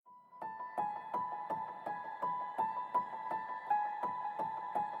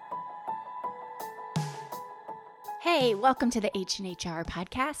Hey, welcome to the H&H Hour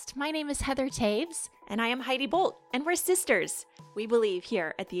podcast. My name is Heather Taves. And I am Heidi Bolt, and we're sisters. We believe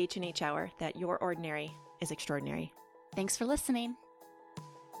here at the H&H Hour that your ordinary is extraordinary. Thanks for listening.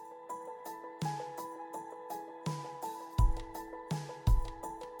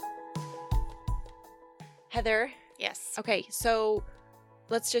 Heather. Yes. Okay, so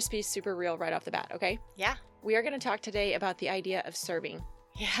let's just be super real right off the bat, okay? Yeah. We are going to talk today about the idea of serving.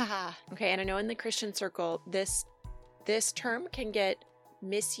 Yeah. Okay, and I know in the Christian circle, this term can get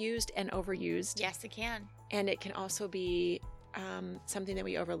misused and overused. Yes, it can. And it can also be something that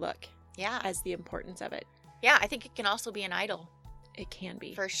we overlook. Yeah. As the importance of it. Yeah, I think it can also be an idol. It can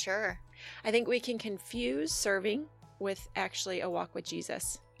be. For sure. I think we can confuse serving with actually a walk with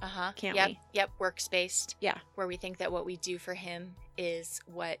Jesus. Uh-huh. Can't yep. we? Yep. Works-based. Yeah. Where we think that what we do for him is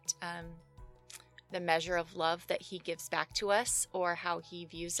what the measure of love that he gives back to us or how he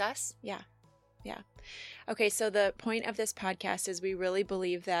views us. Yeah. Yeah. Okay, so the point of this podcast is we really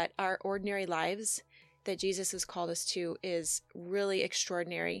believe that our ordinary lives that Jesus has called us to is really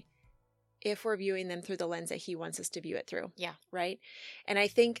extraordinary if we're viewing them through the lens that he wants us to view it through. Yeah. Right? And I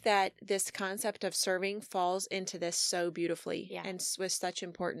think that this concept of serving falls into this so beautifully and with such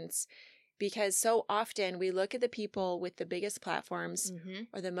importance, because so often we look at the people with the biggest platforms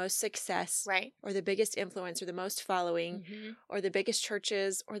or the most success or the biggest influence or the most following or the biggest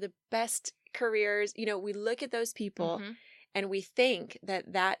churches or the best careers. You know, we look at those people and we think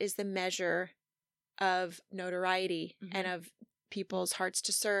that that is the measure of notoriety and of people's hearts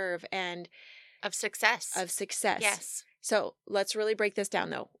to serve and of success. Yes. So let's really break this down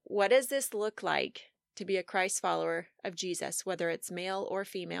though. What does this look like to be a Christ follower of Jesus, whether it's male or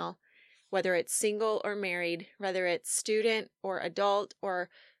female, whether it's single or married, whether it's student or adult or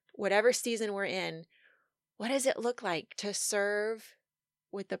whatever season we're in? What does it look like to serve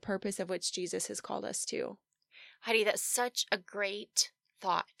with the purpose of which Jesus has called us to? Heidi, that's such a great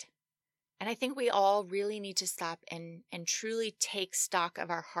thought. And I think we all really need to stop and truly take stock of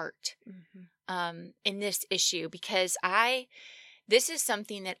our heart in this issue, because this is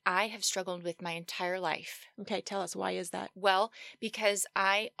something that I have struggled with my entire life. Okay, tell us, why is that? Well, because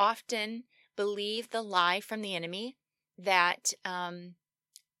I often believe the lie from the enemy that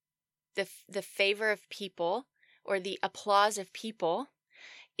the favor of people or the applause of people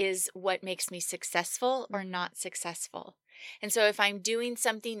is what makes me successful or not successful. And so if I'm doing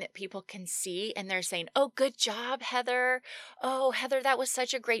something that people can see and they're saying, oh, good job, Heather. Oh, Heather, that was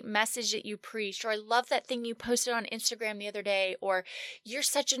such a great message that you preached. Or I love that thing you posted on Instagram the other day. Or you're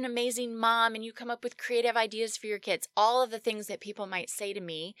such an amazing mom and you come up with creative ideas for your kids. All of the things that people might say to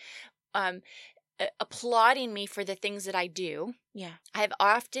me, applauding me for the things that I do. Yeah. I've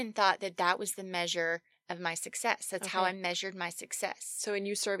often thought that that was the measure of my success. That's how I measured my success. So in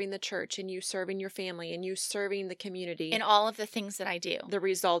you serving the church and you serving your family and you serving the community. In all of the things that I do. The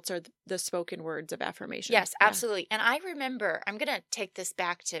results are the spoken words of affirmation. Yes, absolutely. And I remember, I'm going to take this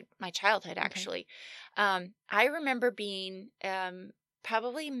back to my childhood, actually. I remember being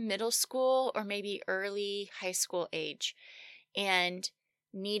probably middle school or maybe early high school age and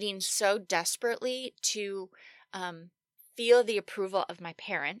needing so desperately to feel the approval of my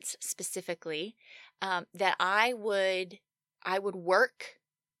parents specifically, that I would work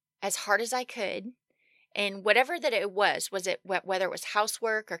as hard as I could, and whatever that it was it whether it was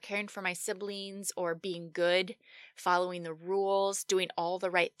housework or caring for my siblings or being good, following the rules, doing all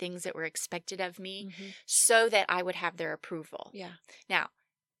the right things that were expected of me, so that I would have their approval. Yeah. Now,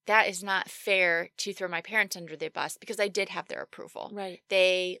 that is not fair to throw my parents under the bus because I did have their approval. Right.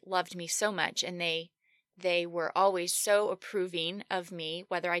 They loved me so much, and they were always so approving of me,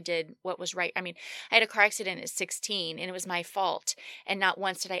 whether I did what was right. I mean, I had a car accident at 16 and it was my fault. And not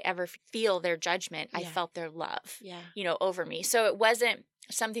once did I ever feel their judgment. I felt their love, over me. So it wasn't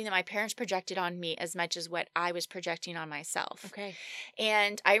something that my parents projected on me as much as what I was projecting on myself. Okay.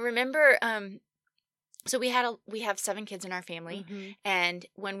 And I remember, so we have 7 kids in our family. And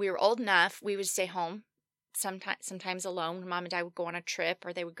when we were old enough, we would stay home. Sometimes alone. Mom and Dad would go on a trip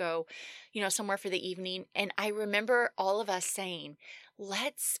or they would go, somewhere for the evening. And I remember all of us saying,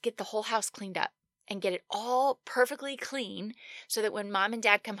 let's get the whole house cleaned up and get it all perfectly clean so that when Mom and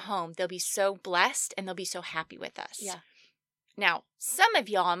Dad come home, they'll be so blessed and they'll be so happy with us. Yeah. Now, some of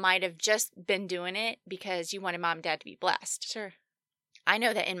y'all might have just been doing it because you wanted Mom and Dad to be blessed. Sure. I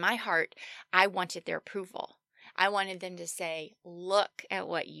know that in my heart, I wanted their approval. I wanted them to say, look at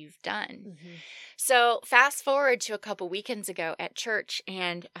what you've done. So fast forward to a couple weekends ago at church,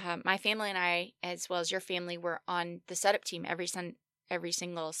 and my family and I, as well as your family, were on the setup team every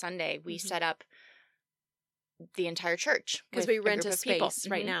single Sunday. We set up the entire church. Because we rent a space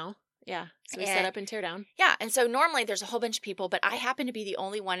right now. Yeah. So we set up and tear down. Yeah. And so normally there's a whole bunch of people, but I happen to be the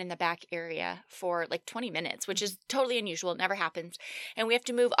only one in the back area for like 20 minutes, which is totally unusual. It never happens. And we have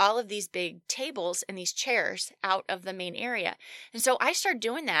to move all of these big tables and these chairs out of the main area. And so I started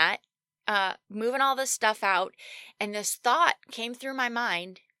doing that, moving all this stuff out. And this thought came through my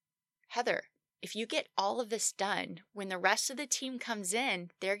mind, Heather, if you get all of this done, when the rest of the team comes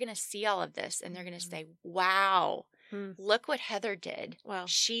in, they're going to see all of this and they're going to say, wow, look what Heather did. Wow.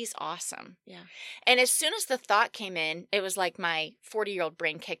 She's awesome. Yeah. And as soon as the thought came in, it was like my 40-year-old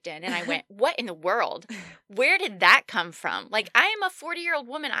brain kicked in and I went, what in the world? Where did that come from? Like, I am a 40-year-old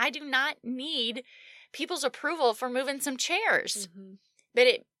woman. I do not need people's approval for moving some chairs. Mm-hmm. But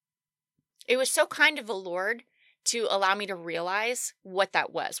it was so kind of the Lord to allow me to realize what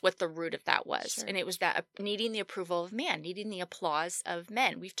that was, what the root of that was. Sure. And it was that needing the approval of man, needing the applause of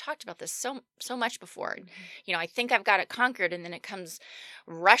men. We've talked about this so much before. Mm-hmm. You know, I think I've got it conquered, and then it comes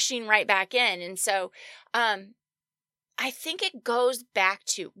rushing right back in. And so I think it goes back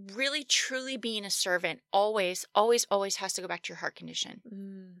to really, truly being a servant always, always, always has to go back to your heart condition.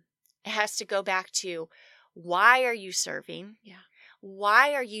 Mm. It has to go back to, why are you serving? Yeah.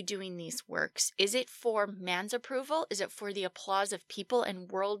 Why are you doing these works? Is it for man's approval? Is it for the applause of people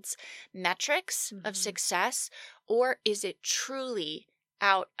and world's metrics of success? Or is it truly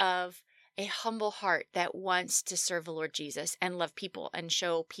out of a humble heart that wants to serve the Lord Jesus and love people and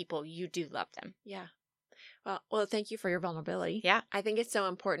show people you do love them? Yeah. Well, thank you for your vulnerability. Yeah. I think it's so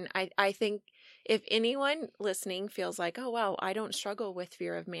important. I think if anyone listening feels like, oh, wow, I don't struggle with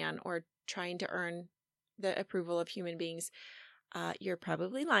fear of man or trying to earn the approval of human beings, you're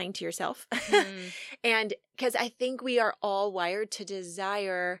probably lying to yourself. And because I think we are all wired to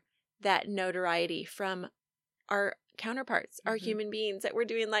desire that notoriety from our counterparts, our human beings that we're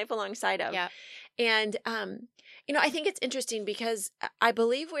doing life alongside of. Yeah. And, I think it's interesting because I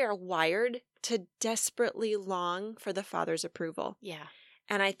believe we are wired to desperately long for the Father's approval. Yeah.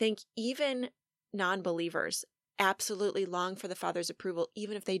 And I think even non-believers absolutely long for the Father's approval,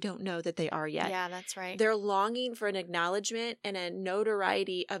 even if they don't know that they are yet. Yeah, that's right. They're longing for an acknowledgement and a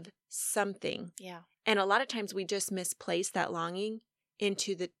notoriety of something. Yeah. And a lot of times we just misplace that longing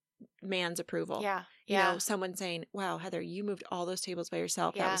into the man's approval. Yeah. You know, someone saying, wow, Heather, you moved all those tables by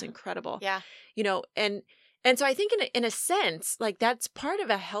yourself. Yeah. That was incredible. Yeah. You know, and so I think in a sense, like that's part of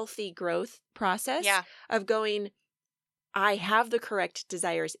a healthy growth process of going, I have the correct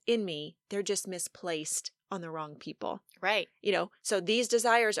desires in me. They're just misplaced on the wrong people. Right. You know, so these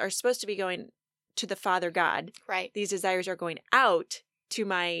desires are supposed to be going to the Father God. Right. These desires are going out to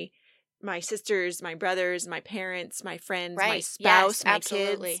my sisters, my brothers, my parents, my friends, my spouse, my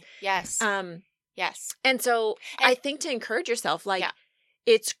kids. Yes. Yes. And so I think to encourage yourself, like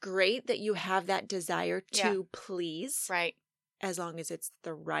it's great that you have that desire to please. Right. As long as it's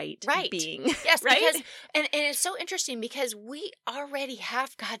the right being. Yes, right? Because, and it's so interesting because we already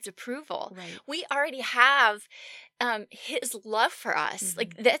have God's approval. Right. We already have his love for us.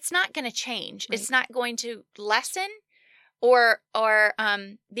 Like that's not going to change. Right. It's not going to lessen or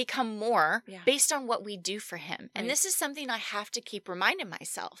become more based on what we do for him. And this is something I have to keep reminding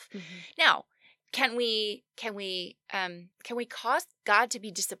myself. Now, can we cause God to be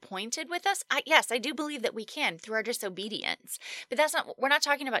disappointed with us? Yes, I do believe that we can through our disobedience. But we're not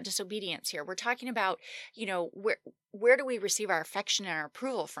talking about disobedience here. We're talking about, where do we receive our affection and our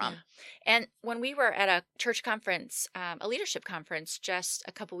approval from? Yeah. And when we were at a church conference, a leadership conference just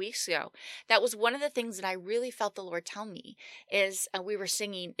a couple weeks ago, that was one of the things that I really felt the Lord tell me is we were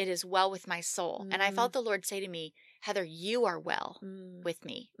singing, "It is well with my soul." And I felt the Lord say to me, Heather, you are well with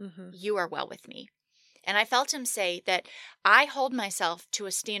me. You are well with me. And I felt him say that I hold myself to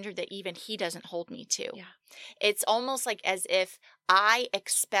a standard that even he doesn't hold me to. Yeah. It's almost like as if I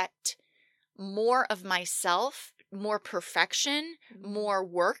expect more of myself, more perfection, more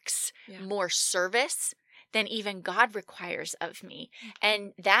works, more service than even God requires of me.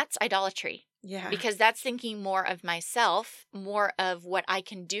 And that's idolatry. Yeah. Because that's thinking more of myself, more of what I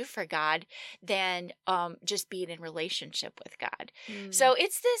can do for God than just being in relationship with God. So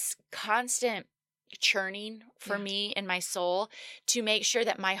it's this constant churning for me in my soul to make sure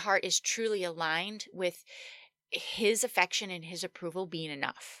that my heart is truly aligned with his affection and his approval being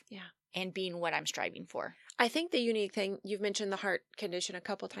enough. Yeah. And being what I'm striving for. I think the unique thing, you've mentioned the heart condition a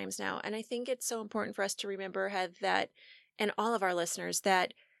couple times now, and I think it's so important for us to remember that, and all of our listeners,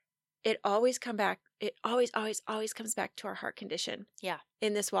 that it always comes back to our heart condition. Yeah.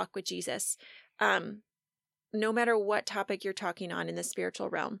 In this walk with Jesus. No matter what topic you're talking on in the spiritual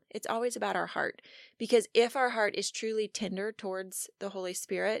realm, it's always about our heart. Because if our heart is truly tender towards the Holy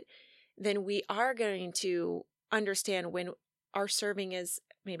Spirit, then we are going to understand when our serving is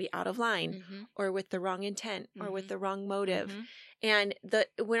maybe out of line Mm-hmm. or with the wrong intent or with Mm-hmm. the wrong motive. Mm-hmm. And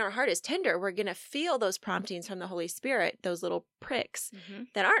when our heart is tender, we're going to feel those promptings from the Holy Spirit, those little pricks Mm-hmm.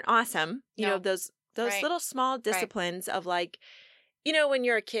 that aren't awesome. You know, No. those Right. little small disciplines of like, you know, when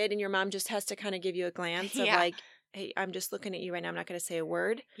you're a kid and your mom just has to kind of give you a glance of Yeah. like, hey, I'm just looking at you right now. I'm not going to say a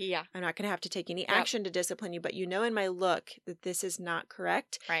word. Yeah. I'm not going to have to take any Yep. action to discipline you, but you know in my look that this is not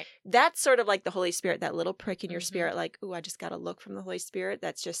correct. Right. That's sort of like the Holy Spirit, that little prick in your Mm-hmm. spirit, like, ooh, I just got a look from the Holy Spirit.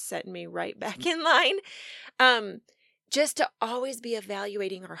 That's just setting me right back in line. Just to always be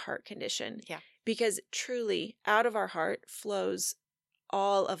evaluating our heart condition. Yeah. Because truly, out of our heart flows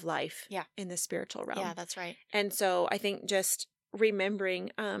all of life Yeah. in the spiritual realm. Yeah, that's right. And so I think just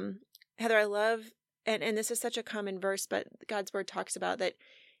remembering, Heather, I love, and this is such a common verse, but God's word talks about that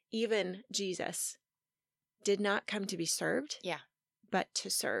even Jesus did not come to be served, Yeah. but to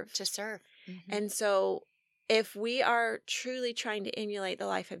serve. To serve. Mm-hmm. And so if we are truly trying to emulate the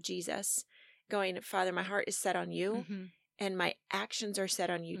life of Jesus, going, Father, my heart is set on you Mm-hmm. and my actions are set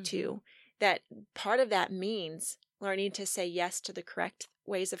on you Mm-hmm. too, that part of that means learning to say yes to the correct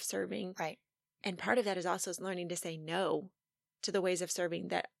ways of serving. Right. And part of that is also learning to say no to the ways of serving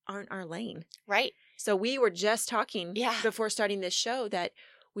that aren't our lane. Right. So we were just talking Yeah. before starting this show that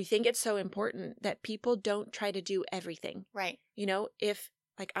we think it's so important that people don't try to do everything. Right. You know, if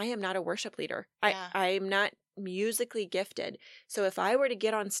like I am not a worship leader, Yeah. I am not musically gifted. So if I were to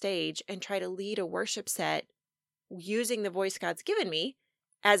get on stage and try to lead a worship set using the voice God's given me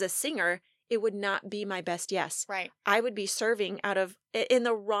as a singer, it would not be my best yes. Right. I would be serving out of in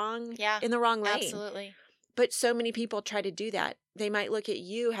the wrong lane. Absolutely. But so many people try to do that. They might look at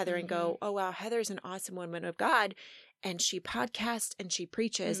you, Heather, and go, oh, wow, Heather's an awesome woman of God. And she podcasts and she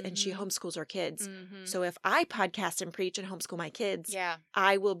preaches and she homeschools her kids. Mm-hmm. So if I podcast and preach and homeschool my kids, Yeah.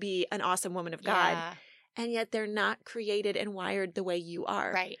 I will be an awesome woman of God. Yeah. And yet they're not created and wired the way you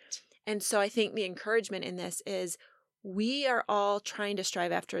are. Right. And so I think the encouragement in this is we are all trying to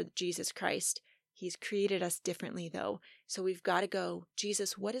strive after Jesus Christ. He's created us differently, though. So we've got to go,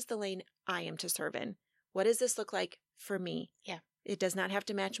 Jesus, what is the lane I am to serve in? What does this look like for me? Yeah. It does not have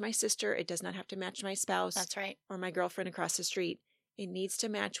to match my sister. It does not have to match my spouse. That's right. Or my girlfriend across the street. It needs to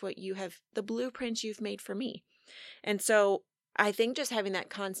match what you have, the blueprint you've made for me. And so I think just having that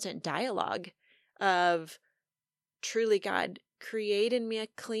constant dialogue of truly, God, create in me a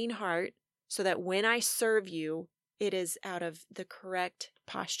clean heart so that when I serve you, it is out of the correct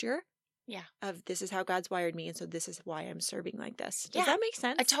posture. Yeah. Of this is how God's wired me. And so this is why I'm serving like this. Does that make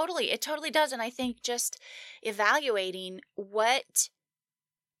sense? It totally does. And I think just evaluating what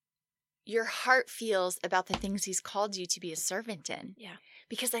your heart feels about the things he's called you to be a servant in. Yeah.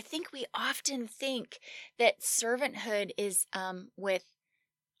 Because I think we often think that servanthood is with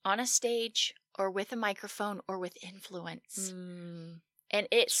on a stage or with a microphone or with influence. And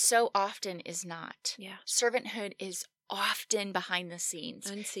it so often is not. Yeah. Servanthood is often behind the scenes.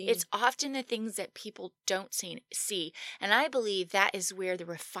 Unseen. It's often the things that people don't see. And I believe that is where the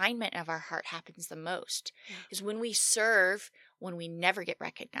refinement of our heart happens the most. Yeah. Is when we serve, when we never get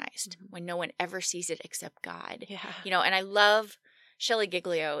recognized, when no one ever sees it except God. Yeah. You know, and I love Shelley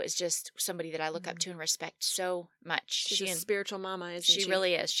Giglio is just somebody that I look up to and respect so much. She's a spiritual mama, isn't she? She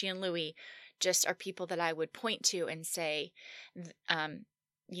really is. She and Louie just are people that I would point to and say,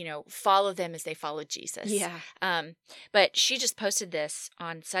 you know, follow them as they followed Jesus. Yeah. But she just posted this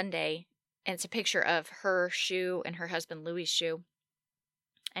on Sunday, and it's a picture of her shoe and her husband Louie's shoe.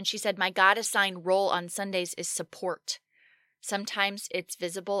 And she said, my God-assigned role on Sundays is support. Sometimes it's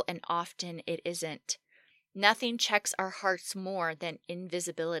visible and often it isn't. Nothing checks our hearts more than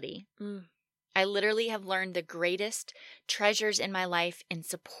invisibility. I literally have learned the greatest treasures in my life in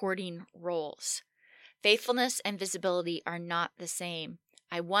supporting roles. Faithfulness and visibility are not the same.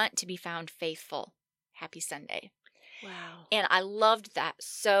 I want to be found faithful. Happy Sunday. Wow. And I loved that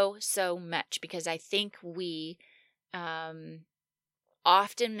so much because I think we often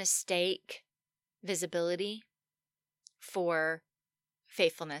mistake visibility for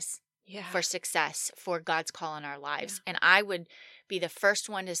faithfulness. Yeah. For success, for God's call in our lives. Yeah. And I would be the first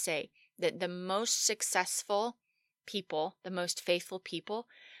one to say that the most successful people, the most faithful people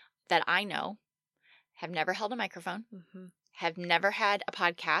that I know have never held a microphone, have never had a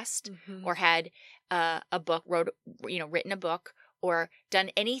podcast or had a book, written a book or done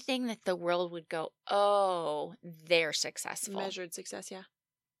anything that the world would go, oh, they're successful. Measured success, yeah.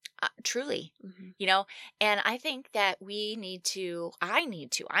 Truly, you know, and I think that I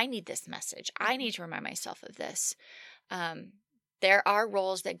need this message. I need to remind myself of this. There are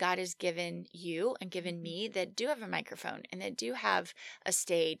roles that God has given you and given me that do have a microphone and that do have a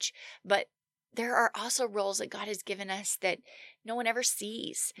stage, but there are also roles that God has given us that no one ever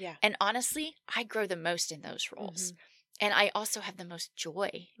sees. Yeah. And honestly, I grow the most in those roles. And I also have the most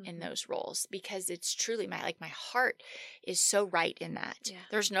joy in those roles because it's truly my heart is so right in that. Yeah.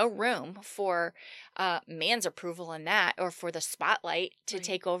 There's no room for man's approval in that or for the spotlight to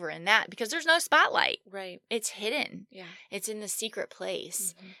take over in that because there's no spotlight. Right. It's hidden. Yeah. It's in the secret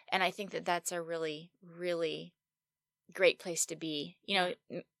place. And I think that that's a really, really great place to be. You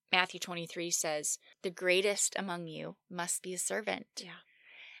know, Matthew 23 says, the greatest among you must be a servant. Yeah.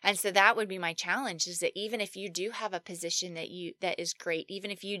 And so that would be my challenge is that even if you do have a position that is great,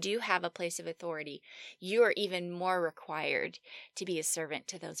 even if you do have a place of authority, you are even more required to be a servant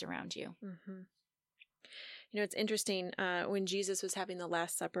to those around you. You know, it's interesting when Jesus was having the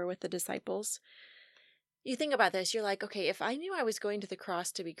Last Supper with the disciples, you think about this, you're like, okay, if I knew I was going to the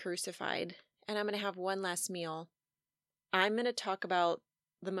cross to be crucified and I'm going to have one last meal, I'm going to talk about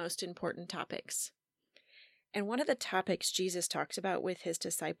the most important topics. And one of the topics Jesus talks about with his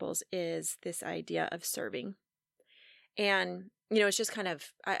disciples is this idea of serving. And, you know, it's just kind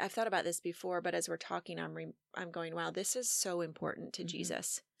of, I've thought about this before, but as we're talking, I'm going, wow, this is so important to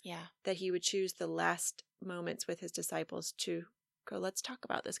Jesus. Yeah. That he would choose the last moments with his disciples to go, let's talk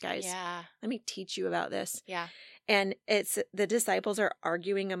about this, guys. Yeah. Let me teach you about this. Yeah. And it's the disciples are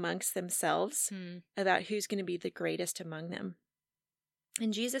arguing amongst themselves about who's going to be the greatest among them.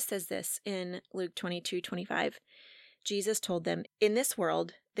 And Jesus says this in Luke 22:25. Jesus told them, in this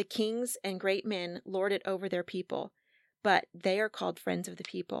world, the kings and great men lord it over their people, but they are called friends of the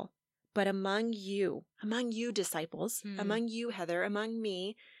people. But among you disciples, among you, Heather, among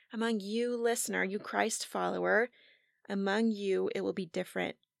me, among you, listener, you Christ follower, among you, it will be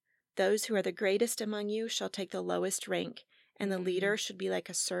different. Those who are the greatest among you shall take the lowest rank, and the leader should be like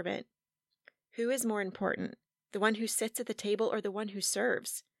a servant. Who is more important? The one who sits at the table or the one who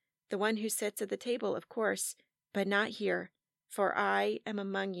serves? The one who sits at the table, of course, but not here, for I am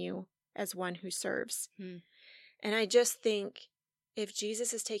among you as one who serves. And I just think if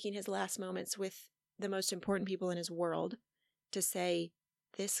Jesus is taking his last moments with the most important people in his world to say,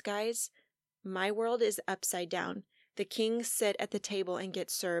 this, guys, my world is upside down. The kings sit at the table and get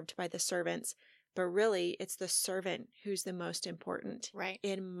served by the servants. But really, it's the servant who's the most important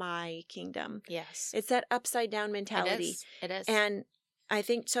in my kingdom. Yes. It's that upside down mentality. It is. And I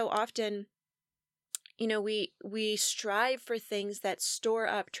think so often, you know, we strive for things that store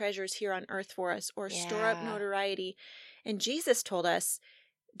up treasures here on earth for us or store up notoriety. And Jesus told us,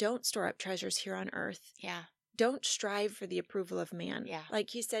 don't store up treasures here on earth. Yeah. Don't strive for the approval of man. Yeah.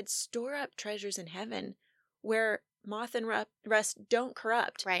 Like he said, store up treasures in heaven where moth and rust don't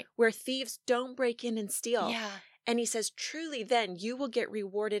corrupt, where thieves don't break in and steal. Yeah. And he says, truly, then you will get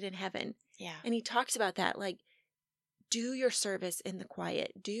rewarded in heaven. Yeah. And he talks about that, like, do your service in the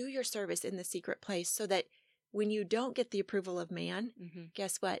quiet, do your service in the secret place so that when you don't get the approval of man,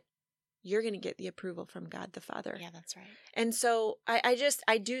 guess what? You're going to get the approval from God the Father. Yeah, that's right. And so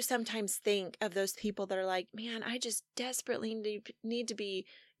I do sometimes think of those people that are like, man, I just desperately need to be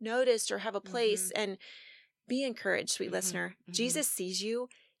noticed or have a place. And be encouraged, sweet listener. Jesus sees you.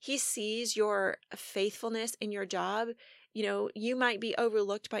 He sees your faithfulness in your job. You know, you might be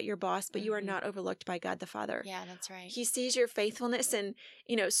overlooked by your boss, but you are not overlooked by God the Father. Yeah, that's right. He sees your faithfulness and,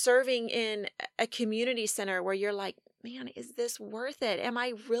 you know, serving in a community center where you're like, man, is this worth it? Am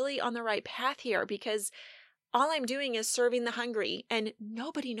I really on the right path here? Because all I'm doing is serving the hungry and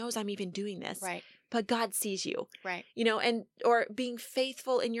nobody knows I'm even doing this. Right. But God sees you. Right. You know, and or being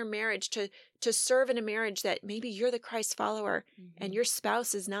faithful in your marriage to serve in a marriage that maybe you're the Christ follower and your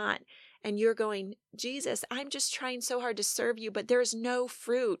spouse is not. And you're going, Jesus, I'm just trying so hard to serve you, but there's no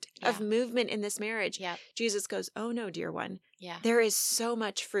fruit of movement in this marriage. Yeah. Jesus goes, oh no, dear one. Yeah. There is so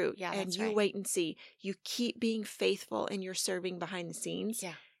much fruit. Yeah, and you wait and see. You keep being faithful in your serving behind the scenes.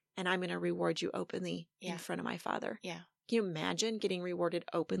 Yeah. And I'm going to reward you openly in front of my Father. Yeah. Can you imagine getting rewarded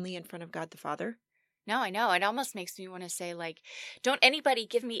openly in front of God the Father? No, I know. It almost makes me want to say, like, don't anybody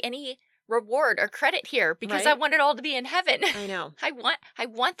give me any reward or credit here because I want it all to be in heaven. I know. I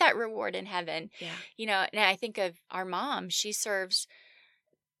want that reward in heaven. Yeah. You know, and I think of our mom. She serves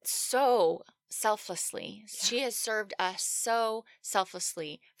so selflessly. Yeah. She has served us so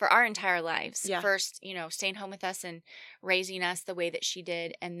selflessly for our entire lives. Yeah. First, you know, staying home with us and raising us the way that she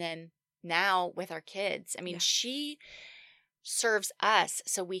did. And then now with our kids. I mean, she serves us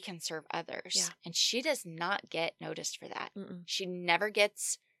so we can serve others. Yeah. And she does not get noticed for that. She never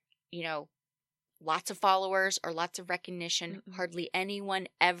gets, you know, lots of followers or lots of recognition. Hardly anyone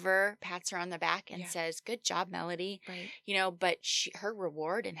ever pats her on the back and says, good job, Melody. Right. You know, but her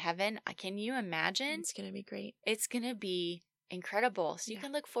reward in heaven, can you imagine? It's going to be great. It's going to be incredible. So you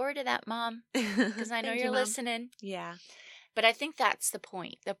can look forward to that, Mom, because I know Thank you're you, Mom. listening. Yeah. But I think that's the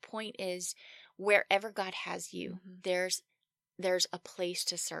point. The point is wherever God has you, there's a place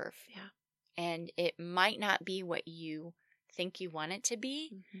to serve. Yeah. And it might not be what you think you want it to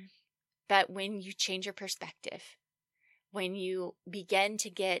be, but when you change your perspective, when you begin to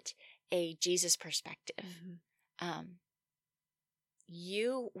get a Jesus perspective,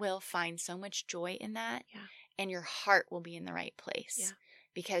 you will find so much joy in that, and your heart will be in the right place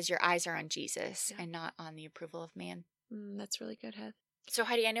because your eyes are on Jesus and not on the approval of man. That's really good, Heath. So,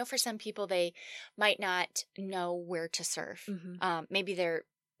 Heidi, I know for some people they might not know where to serve. Maybe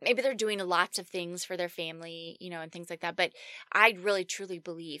they're doing lots of things for their family, and things like that. But I really truly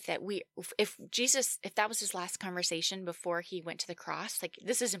believe that if that was his last conversation before he went to the cross, like,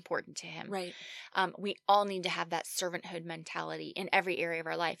 this is important to him. Right. We all need to have that servanthood mentality in every area of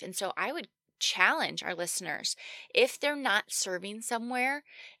our life. And so I would challenge our listeners, if they're not serving somewhere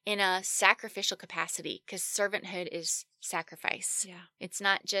in a sacrificial capacity, because servanthood is sacrifice. Yeah. It's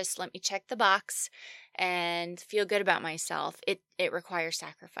not just let me check the box and feel good about myself. It requires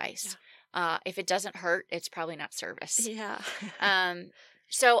sacrifice. Yeah. If it doesn't hurt, it's probably not service. Yeah.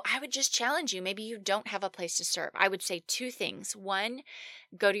 So I would just challenge you. Maybe you don't have a place to serve. I would say 2 things. 1,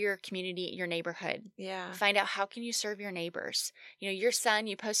 go to your community, your neighborhood. Yeah. Find out how can you serve your neighbors. Your son,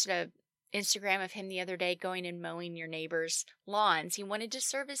 you posted a Instagram of him the other day going and mowing your neighbors' lawns. He wanted to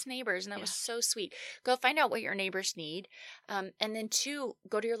serve his neighbors, and that was so sweet. Go find out what your neighbors need. And then 2,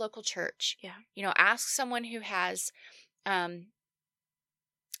 go to your local church. Yeah. Ask someone who has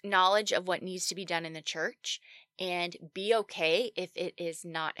knowledge of what needs to be done in the church, and be okay if it is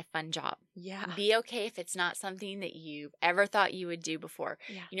not a fun job. Yeah. Be okay if it's not something that you've ever thought you would do before.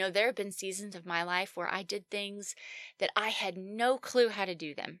 Yeah. There have been seasons of my life where I did things that I had no clue how to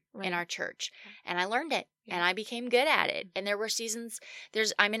do them in our church. And I learned it and I became good at it. And there were seasons,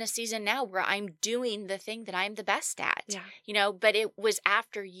 I'm in a season now where I'm doing the thing that I'm the best at. Yeah. But it was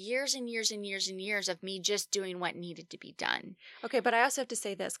after years and years and years and years of me just doing what needed to be done. Okay, but I also have to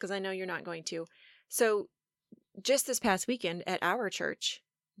say this because I know you're not going to. So just this past weekend at our church,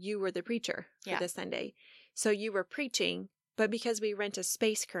 you were the preacher for this Sunday. So you were preaching, but because we rent a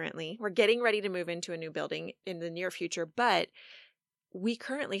space currently, we're getting ready to move into a new building in the near future, but we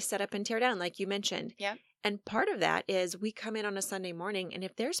currently set up and tear down, like you mentioned. Yeah. And part of that is we come in on a Sunday morning, and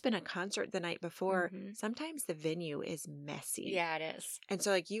if there's been a concert the night before, sometimes the venue is messy. Yeah, it is. And so,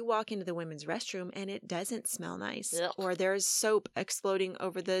 like, you walk into the women's restroom, and it doesn't smell nice. Ugh. Or there's soap exploding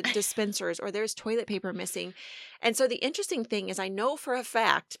over the dispensers, or there's toilet paper missing. And so the interesting thing is, I know for a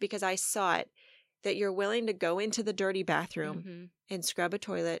fact, because I saw it, that you're willing to go into the dirty bathroom and scrub a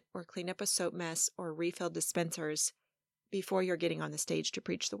toilet or clean up a soap mess or refill dispensers before you're getting on the stage to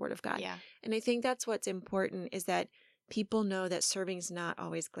preach the word of God. Yeah. And I think that's what's important, is that people know that serving's not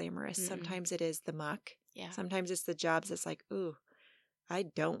always glamorous. Sometimes it is the muck. Yeah. Sometimes it's the jobs that's like, ooh, I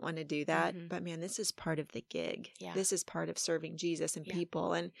don't want to do that. But man, this is part of the gig. Yeah. This is part of serving Jesus and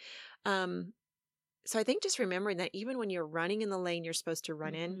people. And so I think just remembering that even when you're running in the lane you're supposed to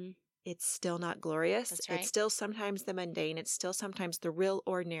run in, it's still not glorious. That's right. It's still sometimes the mundane. It's still sometimes the real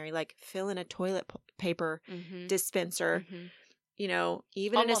ordinary, like filling a toilet paper dispenser,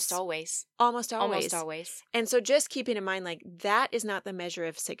 even almost always. Almost always. And so just keeping in mind, like, that is not the measure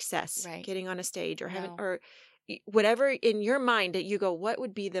of success, right. Getting on a stage or having, or whatever in your mind that you go, what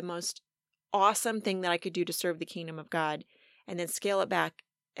would be the most awesome thing that I could do to serve the kingdom of God? And then scale it back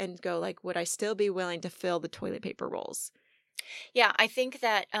and go, like, would I still be willing to fill the toilet paper rolls? Yeah, I think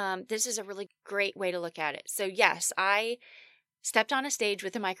that this is a really great way to look at it. So yes, I stepped on a stage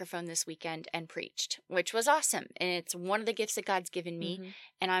with a microphone this weekend and preached, which was awesome. And it's one of the gifts that God's given me,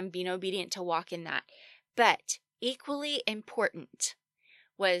 and I'm being obedient to walk in that. But equally important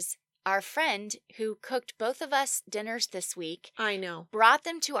was our friend who cooked both of us dinners this week. I know. Brought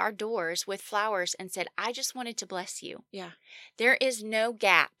them to our doors with flowers and said, I just wanted to bless you. Yeah. There is no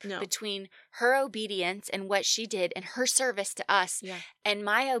gap between her obedience and what she did and her service to us and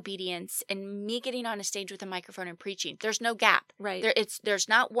my obedience and me getting on a stage with a microphone and preaching. There's no gap. Right. There's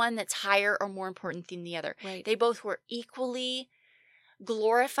not one that's higher or more important than the other. Right. They both were equally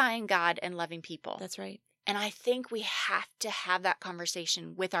glorifying God and loving people. That's right. And I think we have to have that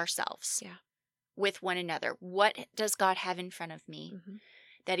conversation with ourselves, with one another. What does God have in front of me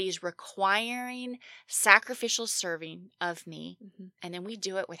that he's requiring sacrificial serving of me? And then we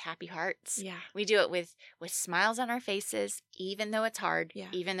do it with happy hearts. Yeah. We do it with smiles on our faces, even though it's hard,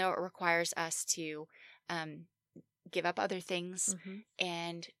 even though it requires us to give up other things.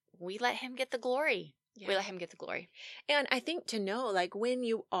 And we let him get the glory. Yeah. We let him get the glory. And I think to know, like, when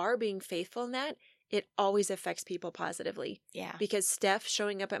you are being faithful in that, it always affects people positively. Yeah. Because Steph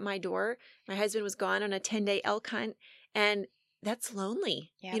showing up at my door, my husband was gone on a 10-day elk hunt, and that's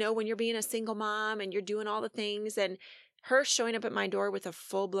lonely. Yep. You know, when you're being a single mom and you're doing all the things, and her showing up at my door with a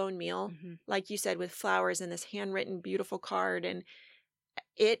full-blown meal, like you said, with flowers and this handwritten beautiful card, and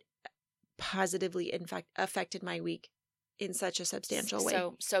it positively, in fact, affected my week in such a substantial way.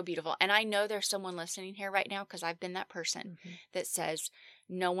 So beautiful. And I know there's someone listening here right now, because I've been that person that says,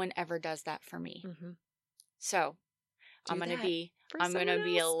 no one ever does that for me. So I'm going to be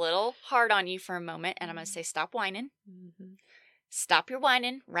a little hard on you for a moment, and I'm going to say, stop whining. Stop your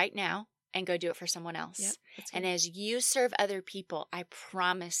whining right now and go do it for someone else. Yep, and as you serve other people, I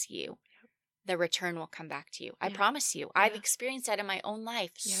promise you, the return will come back to you. I promise you. I've experienced that in my own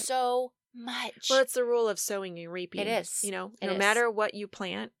life so much. Well, it's the rule of sowing and reaping. It is. You know, no matter what you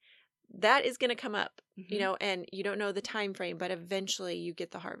plant, that is going to come up, you know, and you don't know the time frame, but eventually you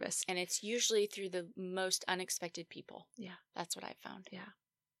get the harvest. And it's usually through the most unexpected people. Yeah. That's what I've found. Yeah.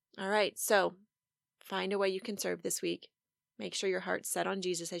 All right. So find a way you can serve this week. Make sure your heart's set on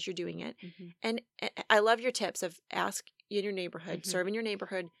Jesus as you're doing it. And I love your tips of ask in your neighborhood, serve in your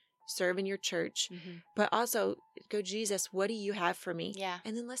neighborhood, serve in your church, but also go, Jesus, what do you have for me? Yeah.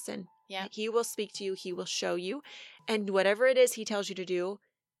 And then listen. Yeah. He will speak to you. He will show you. And whatever it is he tells you to do,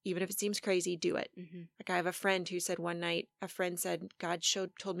 even if it seems crazy, do it. Like I have a friend who said one night, a friend said, God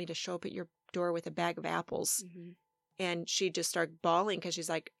told me to show up at your door with a bag of apples. And she just started bawling because she's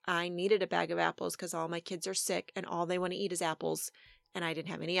like, I needed a bag of apples because all my kids are sick and all they want to eat is apples. And I didn't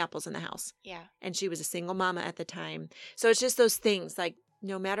have any apples in the house. Yeah. And she was a single mama at the time. So it's just those things, like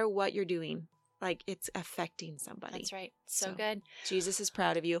no matter what you're doing, like it's affecting somebody. That's right. So good. Jesus is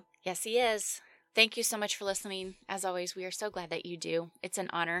proud of you. Yes, he is. Thank you so much for listening. As always, we are so glad that you do. It's an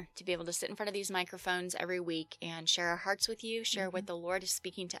honor to be able to sit in front of these microphones every week and share our hearts with you, share what the Lord is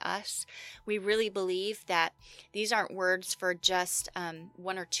speaking to us. We really believe that these aren't words for just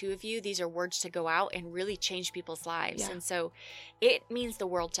one or two of you. These are words to go out and really change people's lives. Yeah. And so it means the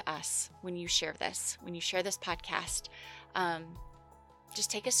world to us when you share this podcast. Just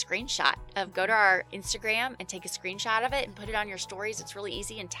take a screenshot go to our Instagram and take a screenshot of it and put it on your stories. It's really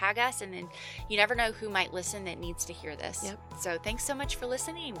easy, and tag us. And then you never know who might listen that needs to hear this. Yep. So thanks so much for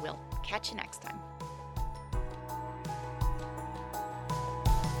listening. We'll catch you next time.